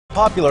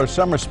Popular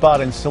summer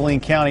spot in Saline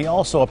County,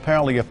 also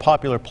apparently a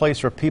popular place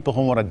for people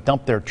who want to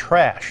dump their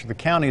trash. The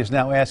county is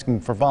now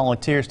asking for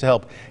volunteers to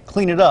help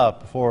clean it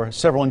up before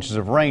several inches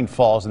of rain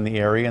falls in the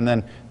area, and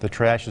then the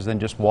trash is then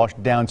just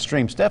washed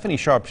downstream. Stephanie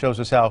Sharp shows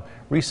us how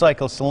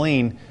Recycle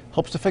Saline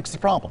hopes to fix the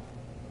problem.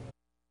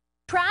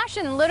 Trash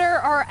and litter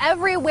are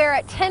everywhere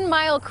at 10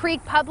 Mile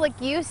Creek public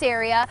use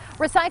area.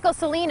 Recycle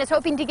Saline is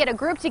hoping to get a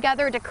group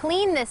together to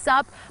clean this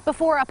up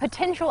before a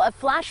potential of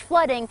flash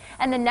flooding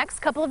in the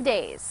next couple of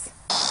days.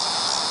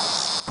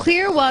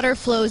 Clear water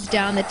flows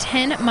down the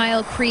 10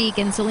 Mile Creek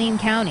in Saline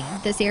County.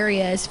 This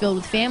area is filled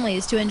with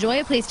families to enjoy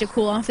a place to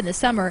cool off in the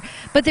summer,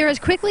 but there has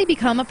quickly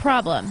become a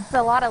problem.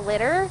 A lot of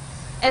litter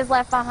is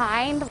left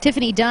behind.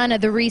 Tiffany Dunn,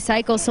 the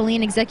Recycle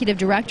Saline executive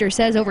director,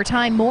 says over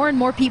time more and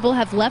more people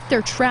have left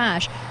their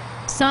trash,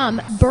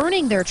 some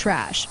burning their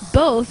trash,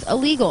 both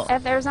illegal.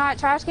 If there's not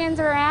trash cans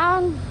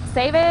around,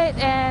 save it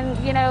and,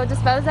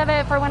 dispose of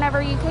it for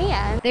whenever you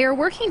can. They are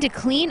working to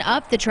clean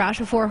up the trash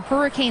before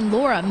Hurricane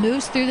Laura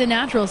moves through the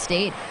natural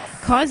state,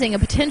 causing a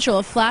potential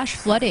of flash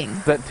flooding.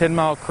 That 10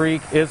 Mile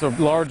Creek is a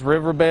large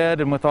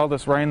riverbed, and with all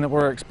this rain that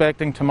we're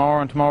expecting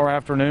tomorrow and tomorrow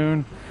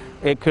afternoon,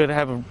 it could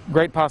have a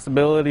great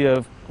possibility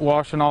of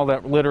washing all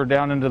that litter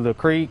down into the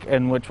creek,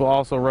 and which will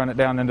also run it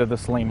down into the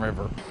Saline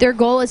River. Their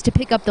goal is to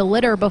pick up the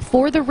litter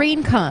before the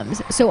rain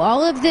comes, so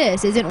all of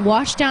this isn't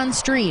washed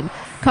downstream,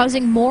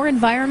 causing more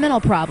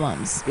environmental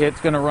problems. It's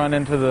going to run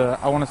into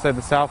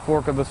the South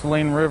Fork of the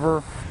Saline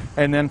River,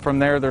 and then from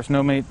there there's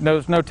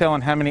no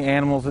telling how many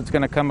animals it's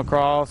going to come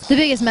across. The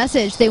biggest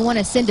message they want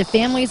to send to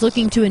families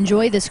looking to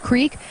enjoy this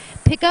creek: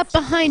 pick up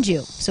behind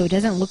you so it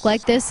doesn't look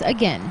like this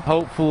again.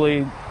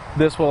 Hopefully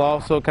this will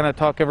also kind of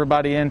talk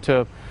everybody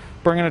into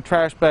bringing a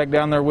trash bag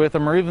down there with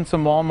them, or even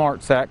some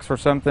Walmart sacks or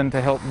something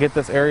to help get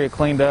this area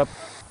cleaned up.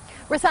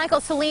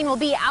 Recycle Saline will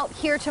be out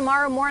here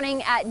tomorrow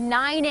morning at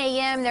 9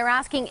 a.m. They're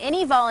asking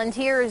any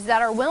volunteers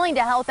that are willing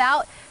to help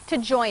out to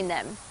join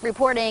them.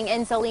 Reporting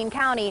in Saline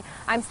County,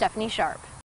 I'm Stephanie Sharp.